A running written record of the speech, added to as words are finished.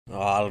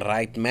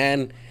Alright,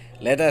 man.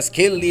 Let us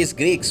kill these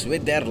Greeks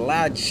with their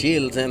large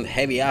shields and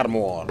heavy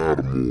armor.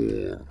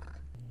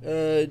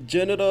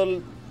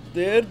 General,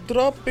 they're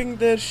dropping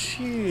their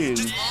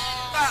shields.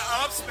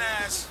 Up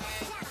smash.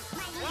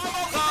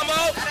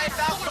 Combo.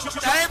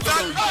 That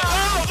ain't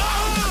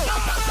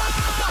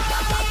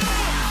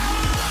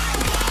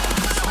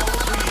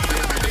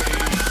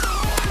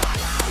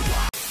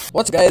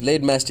What's up guys,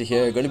 Blade Master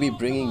here, going to be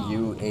bringing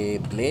you a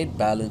blade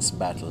balance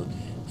battle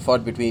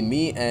fought between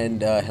me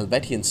and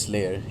Helvetian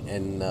Slayer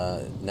in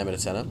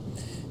Namirasana.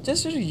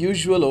 Just a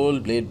usual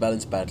old blade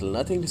balance battle,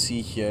 nothing to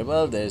see here.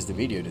 Well, there's the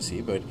video to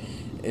see, but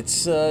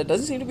it's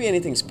doesn't seem to be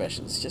anything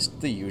special. It's just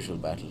the usual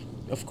battle.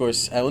 Of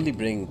course, I only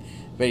bring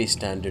very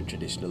standard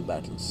traditional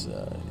battles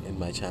in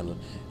my channel.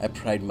 I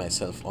pride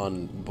myself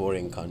on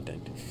boring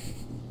content.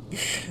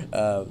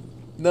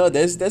 No,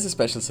 there's a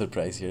special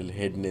surprise here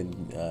hidden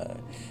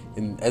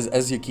in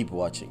as you keep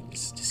watching.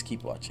 Just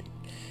keep watching.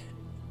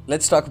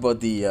 Let's talk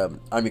about the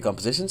army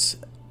compositions.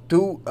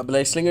 2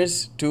 Blade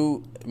Slingers,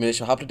 2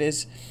 Militia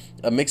Hoplites,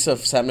 a mix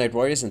of Sam Knight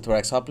Warriors and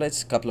Thorax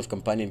Hoplites, a couple of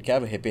Companion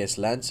Cav, a Hippias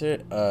Lancer,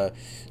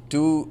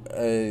 2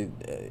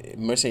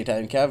 Mercenary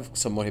Italian Cav,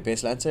 some more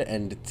Hippias Lancer,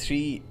 and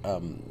 3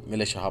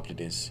 Militia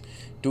Hoplites,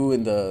 2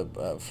 in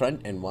the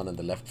front and 1 on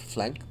the left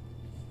flank.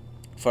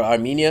 For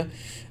Armenia,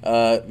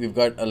 we've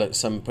got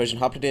some Persian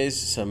Hoplites,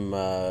 some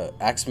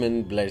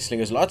Axemen, Blade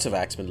Slingers, lots of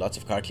Axemen, lots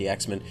of Kartli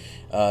Axemen,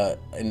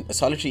 and a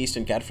Solitary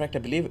Eastern Cataphract, I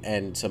believe,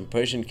 and some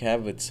Persian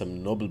Cav with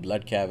some Noble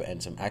Blood Cav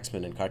and some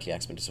Axemen and Kartli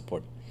Axemen to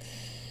support.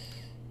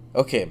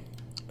 Okay,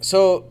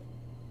 so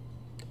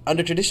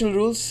under traditional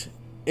rules,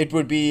 it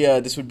would be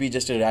this would be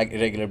just a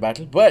regular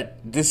battle, but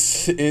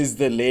this is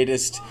the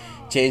latest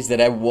change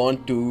that I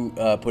want to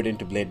put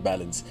into Blade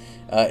Balance.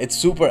 It's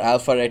super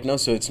alpha right now,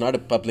 so it's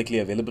not publicly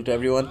available to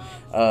everyone,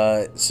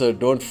 so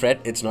don't fret,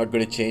 it's not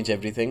going to change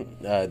everything.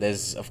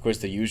 There's of course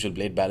the usual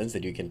Blade Balance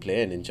that you can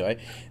play and enjoy.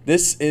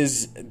 This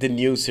is the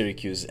new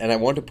Syracuse, and I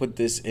want to put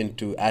this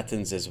into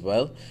Athens as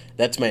well.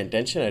 That's my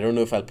intention. I don't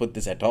know if I'll put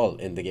this at all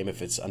in the game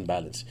if it's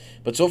unbalanced,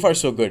 but so far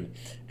so good.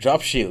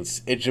 Drop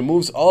shields. It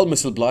removes all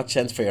missile block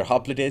chance for your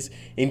hoplites,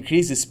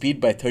 increases speed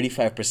by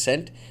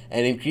 35%,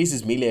 and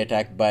increases melee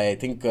attack by I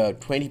think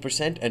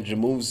 20%, and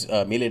removes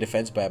melee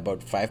defense by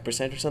about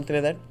 5% or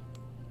something like that.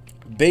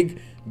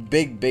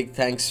 Big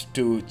thanks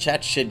to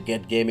Chat Shit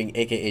Get Gaming,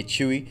 aka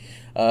Chewy.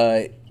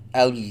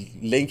 I'll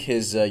link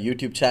his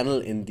YouTube channel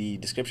in the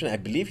description. I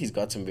believe he's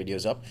got some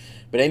videos up.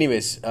 But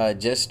anyways,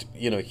 just,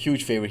 you know,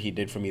 huge favor he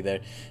did for me there.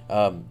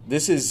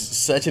 This is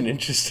such an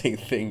interesting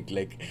thing.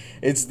 Like,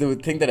 it's the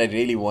thing that I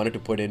really wanted to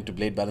put into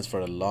Blade Balance for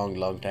a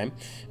long time,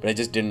 but I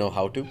just didn't know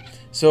how to.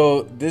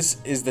 So this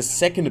is the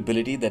second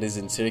ability that is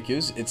in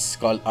Syracuse. It's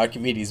called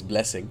Archimedes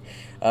Blessing.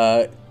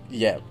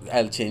 Yeah,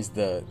 I'll change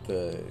the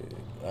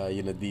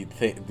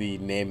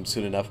name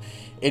soon enough.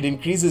 It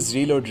increases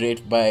reload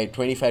rate by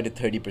 25 to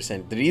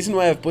 30%. The reason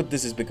why I've put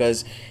this is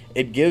because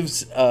it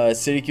gives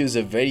Syracuse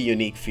a very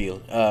unique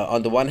feel.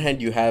 On the one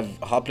hand, you have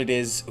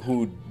hoplites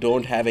who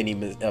don't have any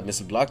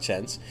missile block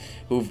chance,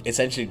 who've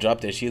essentially dropped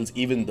their shields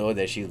even though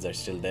their shields are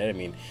still there. I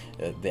mean,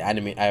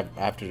 I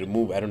have to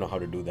remove, I don't know how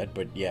to do that,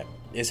 but yeah,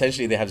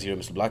 essentially they have 0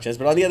 missile block chance.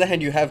 But on the other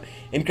hand, you have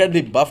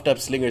incredibly buffed up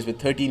slingers with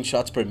 13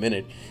 shots per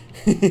minute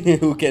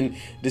who can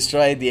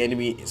destroy the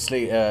enemy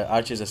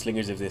archers or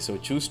slingers if they so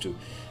choose to.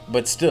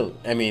 But still,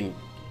 I mean,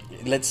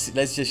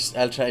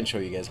 I'll try and show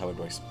you guys how it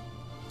works.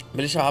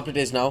 Militia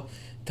Hoplites now,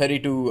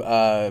 32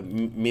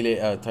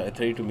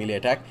 melee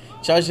attack.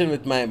 Charged in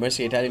with my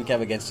Mercy Italian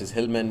Cav against his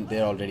Hillmen.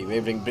 They're already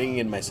wavering. Bringing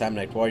in my Sam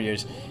Knight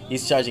Warriors.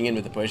 He's charging in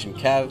with the Persian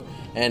Cav.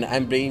 And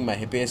I'm bringing my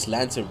Hippias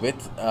Lancer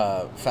with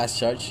fast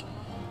charge.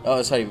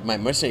 Oh, sorry, my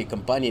Mercenary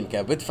Companion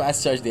Cav. With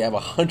fast charge, they have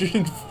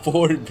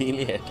 104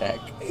 melee attack.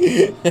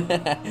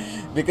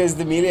 Because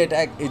the melee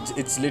attack,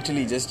 it's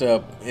literally just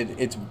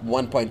it's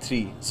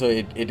 1.3. So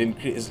it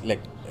increases, like,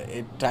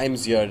 it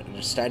times your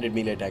standard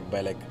melee attack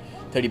by like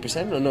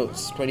 30%, or no,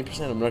 it's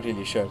 20%, I'm not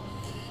really sure.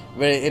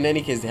 But in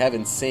any case, they have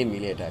insane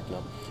melee attack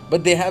now.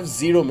 But they have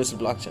 0 missile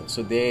block chance,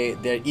 so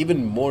they're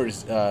even more,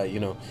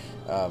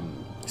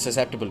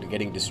 susceptible to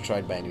getting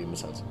destroyed by enemy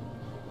missiles.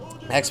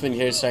 Axeman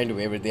here is trying to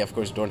waver. They of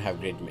course don't have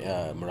great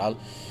morale.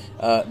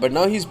 But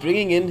now he's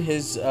bringing in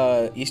his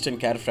Eastern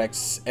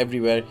Cataphracts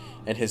everywhere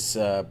and his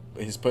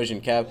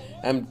Persian Cav.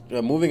 I'm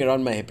moving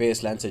around my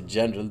Hippias Lancer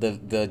General.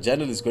 The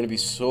General is going to be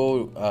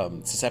so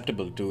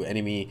susceptible to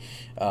enemy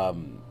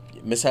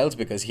missiles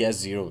because he has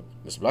 0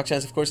 missile block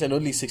chance, of course, and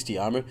only 60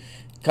 armor.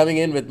 Coming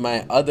in with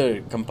my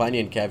other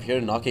Companion Cav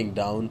here, knocking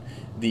down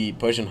the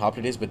Persian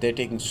Hoplites, but they're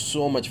taking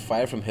so much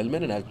fire from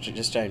Hillmen, and I'll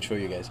just try and show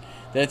you guys.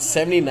 They're at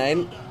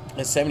 79,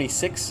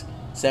 76,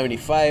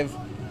 75,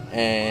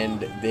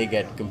 and they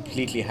get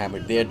completely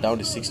hammered. They are down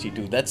to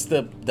 62. That's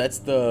the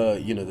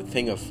the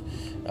thing of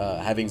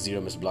having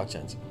 0 missile block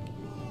chance.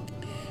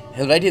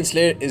 Helvetian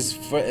Slayer is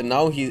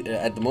now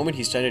at the moment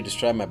he's trying to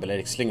destroy my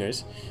ballistic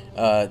slingers.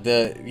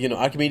 the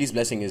Archimedes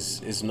Blessing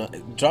is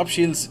not, drop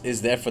shields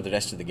is there for the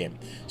rest of the game.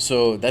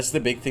 So that's the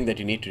big thing that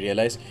you need to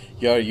realize.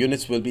 Your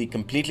units will be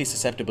completely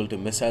susceptible to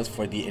missiles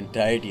for the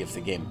entirety of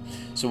the game.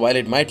 So while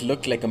it might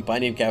look like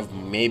Companion Cav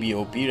may be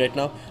OP right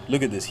now,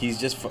 look at this. He's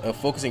just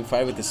focusing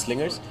fire with his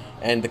slingers,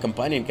 and the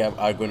Companion Cav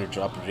are going to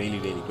drop really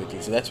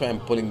quickly. So that's why I'm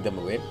pulling them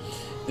away.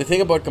 The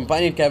thing about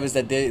Companion Cav is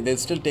that they'll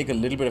still take a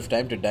little bit of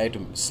time to die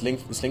to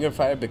slinger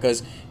fire,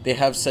 because they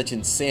have such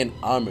insane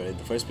armor in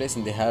the first place,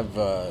 and they have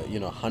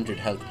 100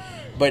 health.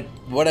 But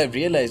what I've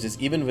realized is,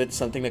 even with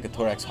something like a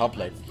Thorax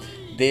Hoplite,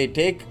 they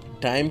take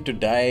time to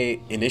die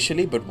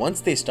initially, but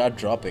once they start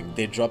dropping,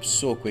 they drop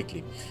so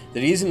quickly.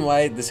 The reason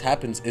why this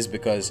happens is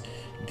because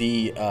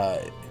the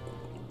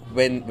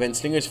when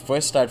slingers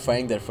first start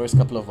firing their first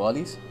couple of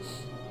volleys,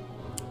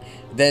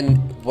 then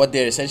what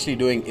they're essentially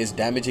doing is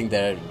damaging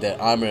their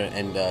armor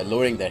and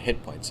lowering their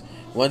hit points.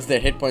 Once their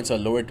hit points are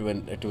lowered to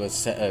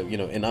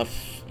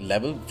enough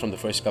level from the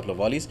first couple of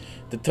volleys,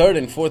 the third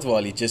and fourth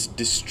volley just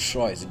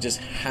destroys. It just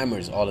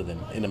hammers all of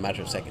them in a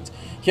matter of seconds.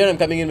 Here I'm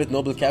coming in with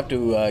Noble Cav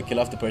to kill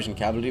off the Persian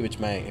cavalry, which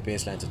my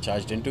Epeius Lancer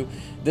charged into.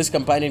 This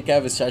Companion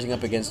Cav is charging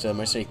up against a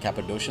mercenary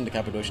Cappadocian. The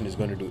Cappadocian is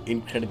going to do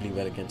incredibly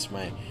well against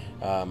my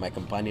my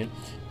companion.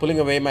 Pulling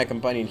away my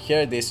companion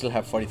here, they still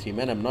have 43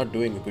 men. I'm not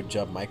doing a good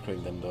job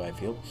microing them though, I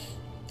feel.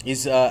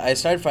 I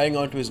started firing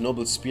onto his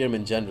Noble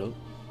Spearman General.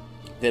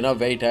 They're now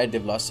very tired.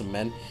 They've lost some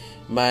men.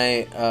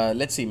 My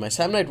let's see, my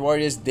Samnite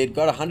warriors, they'd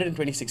got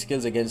 126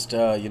 kills against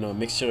a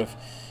mixture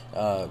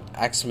of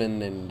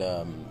axemen and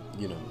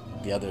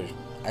the other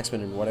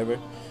axemen and whatever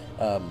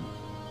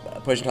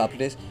Persian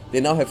Hoplites.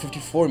 They now have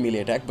 54 melee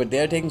attack, but they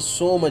are taking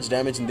so much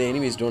damage, and the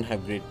enemies don't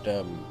have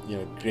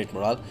great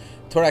morale.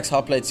 Thorax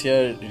Hoplites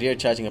here, rear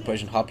charging a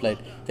Persian Hoplite.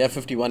 They have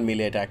 51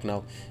 melee attack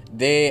now.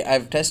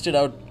 I've tested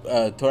out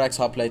Thorax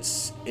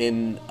Hoplites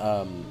in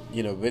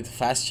with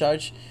fast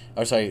charge.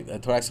 Or sorry,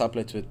 Thorax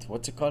Hoplites with,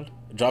 what's it called?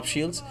 Drop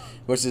shields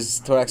versus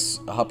Thorax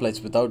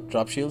Hoplites without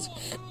drop shields.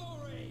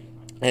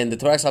 And the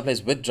Thorax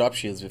Hoplites with drop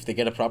shields, if they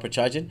get a proper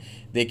charge in,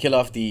 they kill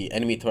off the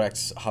enemy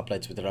Thorax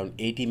Hoplites with around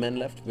 80 men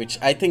left, which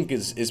I think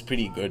is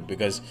pretty good,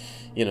 because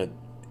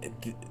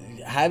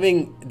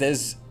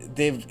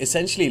they've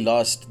essentially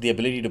lost the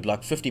ability to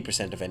block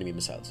 50% of enemy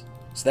missiles.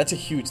 So that's a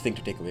huge thing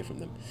to take away from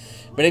them.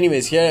 But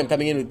anyways, here I'm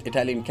coming in with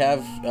Italian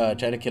Cav,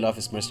 trying to kill off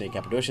his mercenary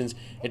Cappadocians.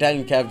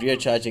 Italian Cav rear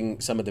charging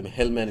some of the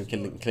hillmen and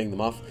killing them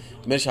off.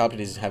 Militia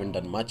Hoplites haven't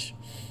done much.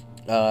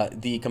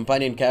 The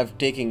Companion Cav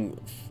taking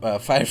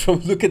fire from,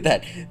 look at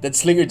that. That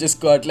slinger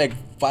just got like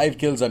 5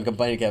 kills on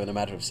Companion Cav in a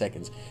matter of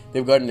seconds.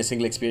 They've gotten a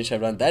single experience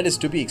chevron. That is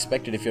to be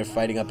expected if you're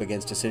fighting up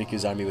against a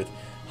Syracuse army with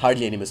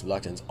hardly any missile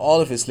block chance.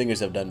 All of his slingers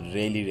have done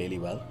really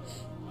well.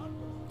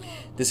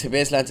 This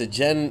Epeius Lancer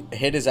Gen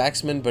hit his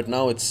axeman, but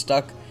now it's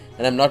stuck,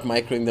 and I'm not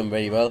microing them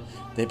very well.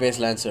 The Epeius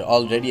Lancer,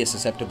 already a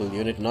susceptible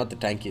unit, not the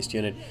tankiest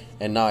unit,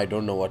 and now I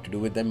don't know what to do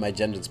with them. My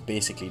general's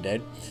basically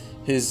dead.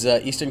 His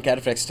Eastern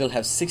Cataphracts still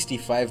have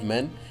 65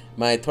 men.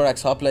 My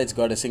Thorax Hoplites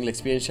got a single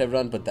experience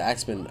chevron, but the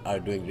axemen are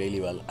doing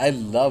really well. I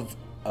love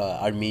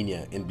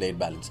Armenia in Blade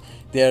Balance.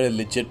 They are a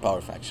legit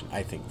power faction,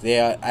 I think. They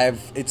are.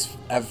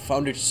 I've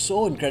found it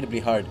so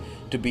incredibly hard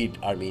to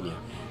beat Armenia.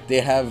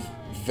 They have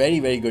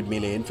very good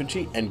melee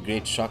infantry and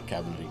great shock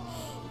cavalry.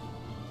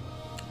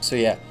 So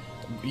yeah,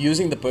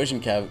 using the Persian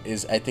Cav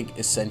is, I think,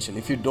 essential.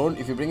 If you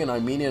bring an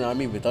Armenian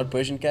army without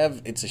Persian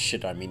Cav, it's a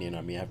shit Armenian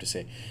army, I have to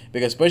say,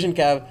 because Persian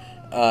Cav,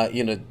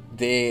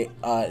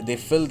 they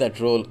fill that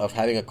role of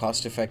having a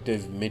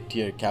cost-effective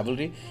mid-tier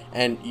cavalry,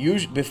 and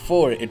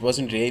before it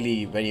wasn't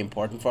really very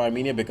important for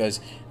Armenia because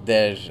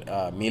their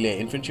melee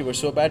infantry were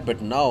so bad.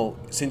 But now,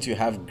 since you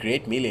have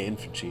great melee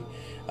infantry,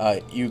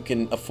 you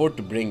can afford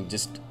to bring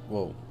just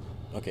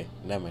okay,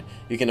 never mind.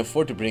 You can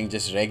afford to bring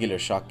just regular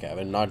shock cav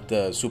and not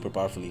the super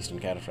powerful Eastern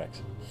Cataphracts.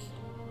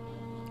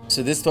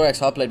 So this Thorax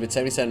Hoplite with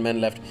 77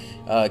 men left,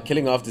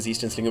 killing off this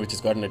Eastern Slinger, which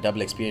has gotten a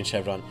double experience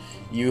chevron.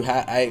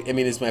 I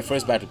mean, it's my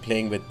first battle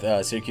playing with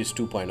Syracuse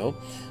 2.0,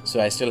 so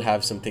I still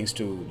have some things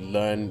to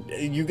learn.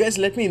 You guys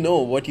let me know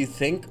what you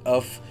think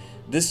of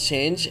this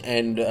change,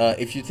 and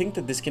if you think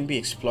that this can be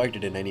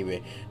exploited in any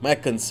way. My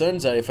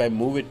concerns are, if I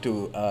move it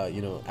to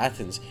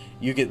Athens,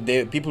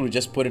 people who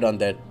just put it on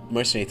their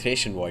mercenary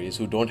Thracian warriors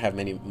who don't have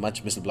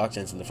much missile block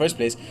chance in the first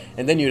place,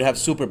 and then you'd have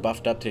super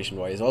buffed up Thracian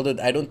warriors.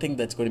 Although I don't think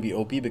that's going to be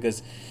OP,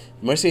 because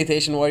mercenary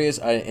Thracian warriors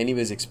are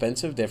anyways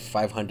expensive. They're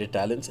 500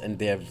 talents and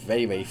they are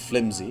very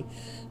flimsy.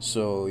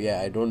 So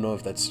yeah, I don't know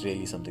if that's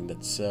really something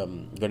that's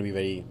going to be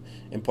very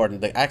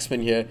important. The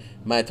axemen here,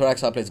 my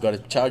Thorax Hoplites got a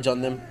charge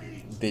on them.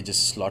 They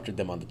just slaughtered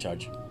them on the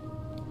charge,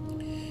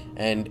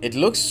 and it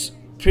looks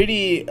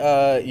pretty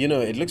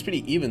it looks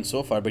pretty even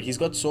so far, but he's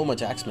got so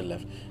much axemen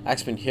left.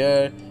 Axemen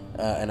here,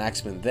 an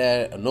axeman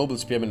there, a noble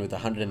spearman with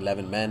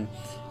 111 men.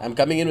 I'm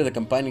coming in with a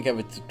Companion Cav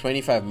with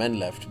 25 men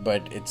left,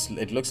 but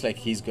it looks like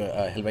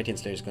Helvetian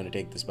Slayer is going to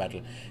take this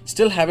battle.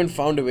 Still haven't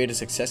found a way to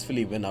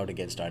successfully win out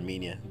against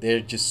Armenia.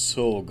 They're just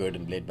so good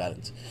in Blade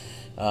Balance.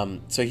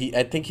 So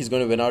I think he's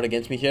going to win out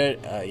against me here.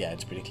 Yeah,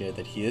 it's pretty clear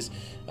that he is.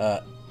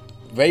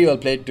 Very well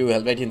played to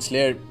Helvetian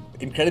Slayer.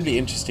 incredibly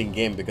interesting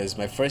game because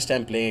my first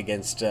time playing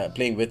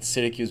with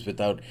Syracuse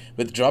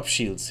with drop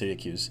shield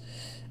Syracuse.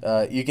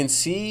 You can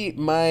see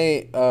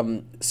my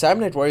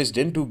Samnite Warriors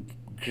didn't do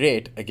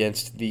great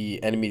against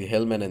the enemy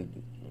Hillmen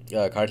and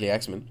Cartly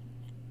Axemen.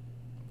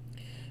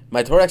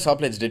 My Thorax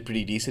Hoplites did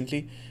pretty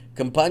decently.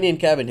 Companion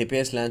Cab and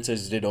Hippias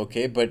Lancers did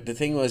okay, but the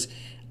thing was,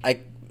 I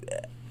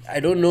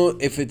don't know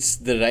if it's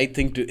the right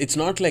thing to. It's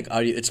not like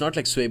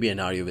Suebi and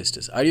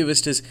Ariovistus.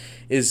 Ariovistus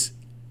is,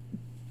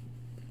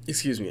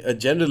 excuse me, a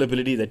general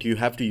ability that you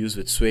have to use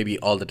with Suebi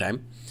all the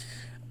time.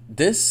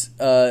 This,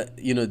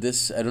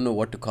 this, I don't know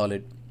what to call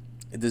it.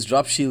 This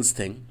drop shields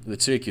thing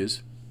with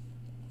Syracuse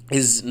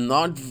is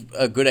not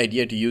a good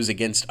idea to use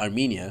against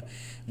Armenia,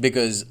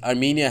 because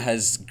Armenia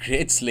has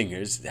great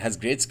slingers, has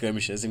great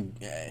skirmishers, and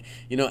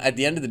at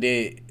the end of the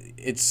day,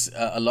 it's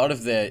a lot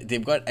of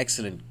they've got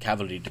excellent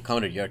cavalry to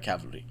counter your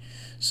cavalry.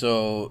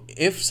 So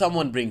if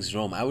someone brings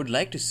Rome, I would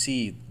like to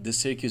see the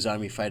Syracuse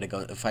army fight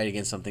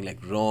against something like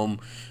Rome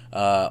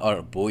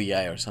or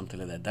Boii or something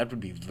like that. That would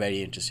be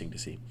very interesting to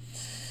see.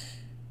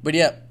 But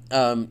yeah,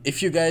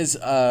 if you guys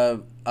are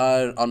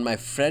on my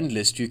friend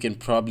list, you can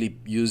probably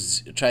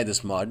try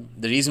this mod.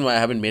 The reason why I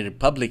haven't made it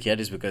public yet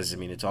is because,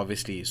 it's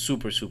obviously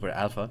super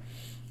alpha.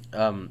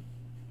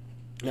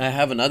 I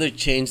have another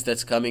change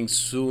that's coming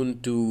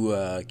soon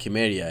to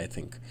Chimeria, I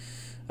think,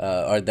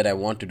 or that I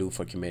want to do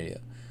for Chimeria.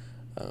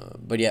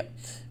 But yeah,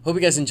 hope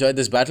you guys enjoyed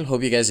this battle.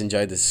 Hope you guys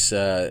enjoyed this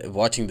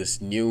watching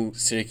this new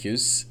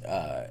Syracuse,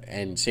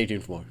 and stay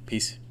tuned for more.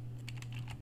 Peace.